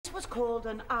This was called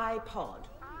an iPod.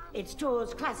 It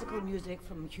stores classical music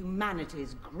from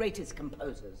humanity's greatest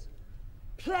composers.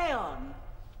 Play on!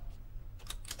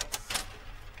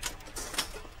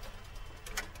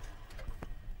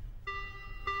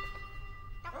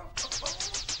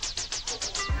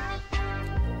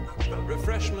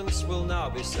 Refreshments will now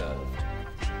be served.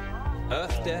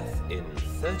 Earth Death in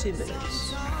 30 minutes.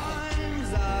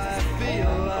 Sometimes I feel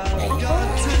I've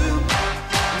got to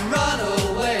run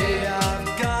away. I've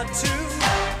got to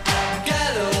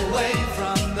get away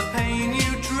from the pain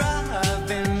you drive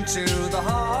into the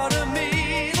heart of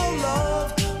me. The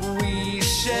love we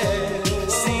share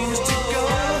seems to go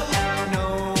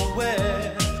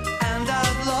nowhere, and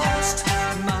I've lost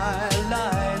my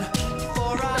line.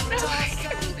 For I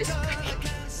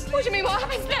What do you mean, what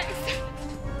happens next?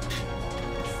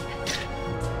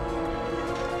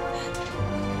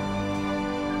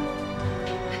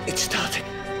 It's starting.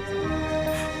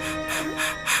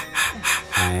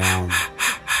 I am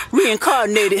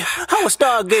reincarnated. I was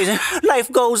stargazing.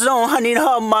 Life goes on. I need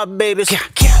her, my babies.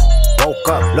 Woke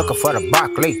up looking for the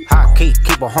broccoli. High key,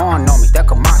 keep a horn on me. That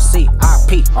could my seat.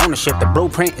 IP ownership. The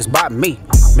blueprint is by me.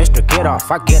 Mr. Get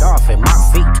Off, I get off at my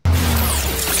feet.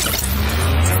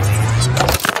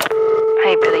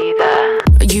 Hey, Billy, there.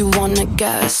 You wanna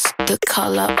guess the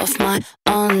color of my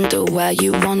underwear?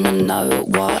 You wanna know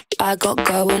what I got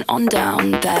going on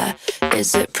down there?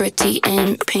 Is it pretty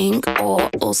in pink or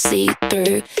all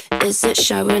see-through? Is it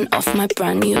showing off my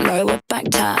brand new lower back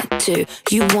tattoo?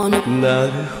 You wanna... な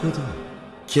るほど、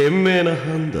賢明な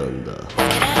判断だ。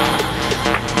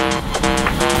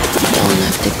 Don't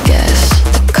have to guess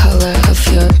the color of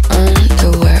your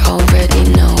underwear. Already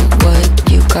know what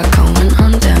you got going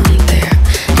on down there.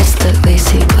 It's the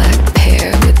lacy black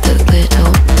pair with the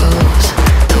little bows,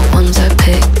 the ones I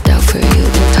picked out for you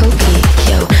in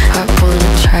Tokyo. I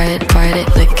wanna try it, ride it,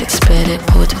 lick it, spit it,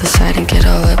 pull it to the side and get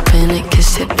all up in it.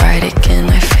 Kiss it, ride it, can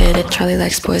I fit it? Charlie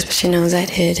likes boys, but she knows I'd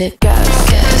hit it. Guess,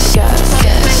 guess, guess,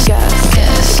 guess, guess,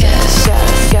 guess, guess,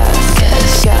 guess,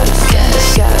 guess, guess,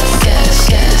 guess, guess, guess,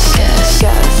 guess,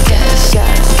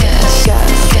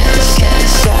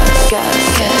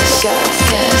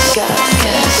 guess, guess,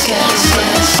 guess,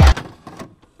 guess.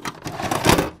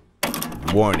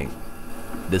 Warning.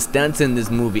 The stunts in this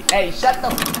movie. Hey, shut the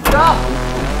f up!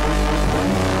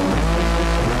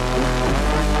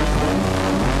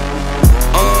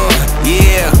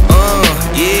 Yeah,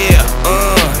 yeah,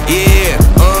 yeah,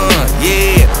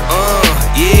 yeah,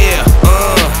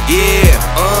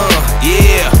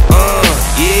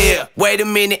 yeah. Wait a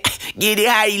minute, get it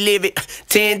how you live it.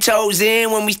 10 toes in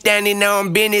when we standing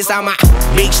on business. I'm a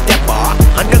big stepper,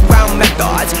 underground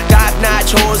methods.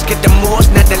 Top-notch hoes, get the most,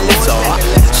 not the lesser.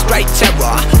 Straight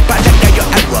terror, product of your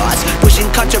errors. Pushing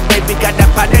culture, baby, got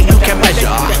that product you can measure.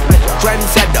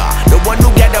 Trendsetter, the one who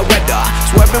get the weather.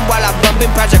 Swerving while I'm bumping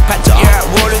Project Petter. Yeah,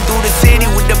 rolling through the city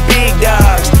with the big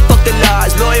dogs. Fuck the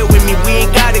laws, loyal with me, we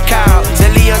ain't got a cow.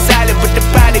 Silly on silent, put the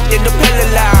product in the pillar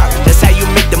loud. That's how you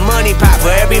make the money pop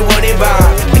for everyone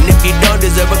involved. And if you don't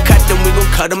deserve a cut, then we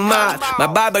gon' cut them off. My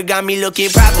barber got me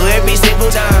looking proper every single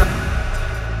time.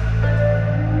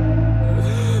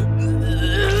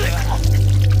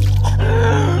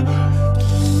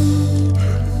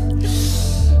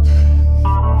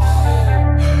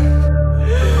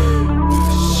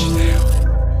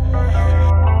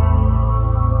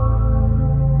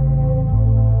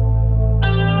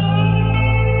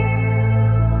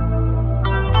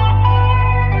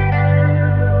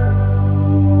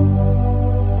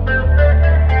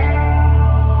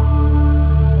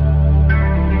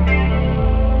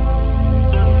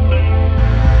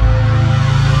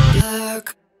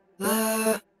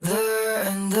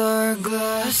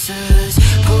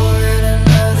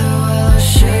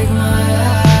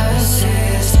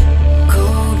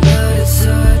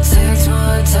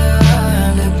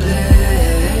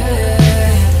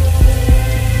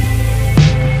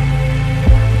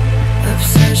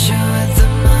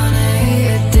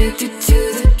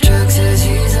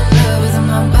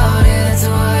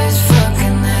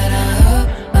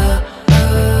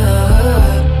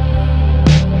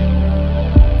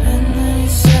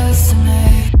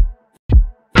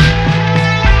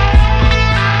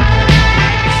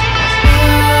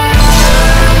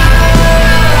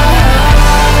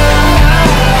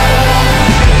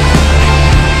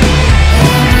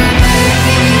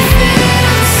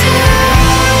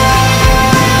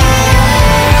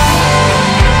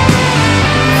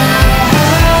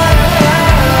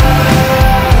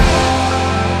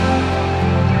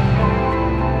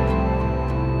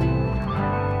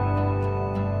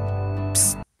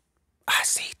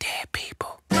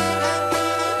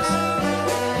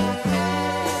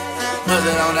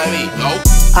 like me, go.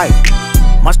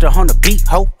 Aye, mustard on the beat,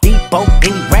 ho, Debo,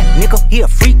 any rap nigga, he a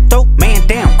freak throw. Man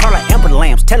down, call her Amber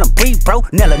Lambs, tell him breathe, bro.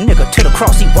 Nail a nigga to the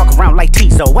cross, he walk around like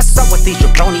Tizo. What's up with these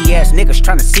jabroni ass niggas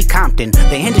trying to see Compton?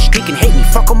 The industry can hate me,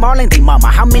 fuck them all and they mama.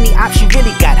 How many options you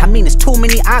really got? I mean, it's too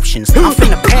many options. I'm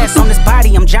finna pass on this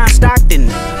body, I'm John Stockton.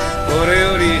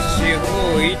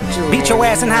 Beat your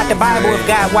ass and hide the Bible if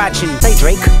God watching. Say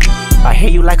Drake, I hear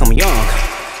you like I'm young.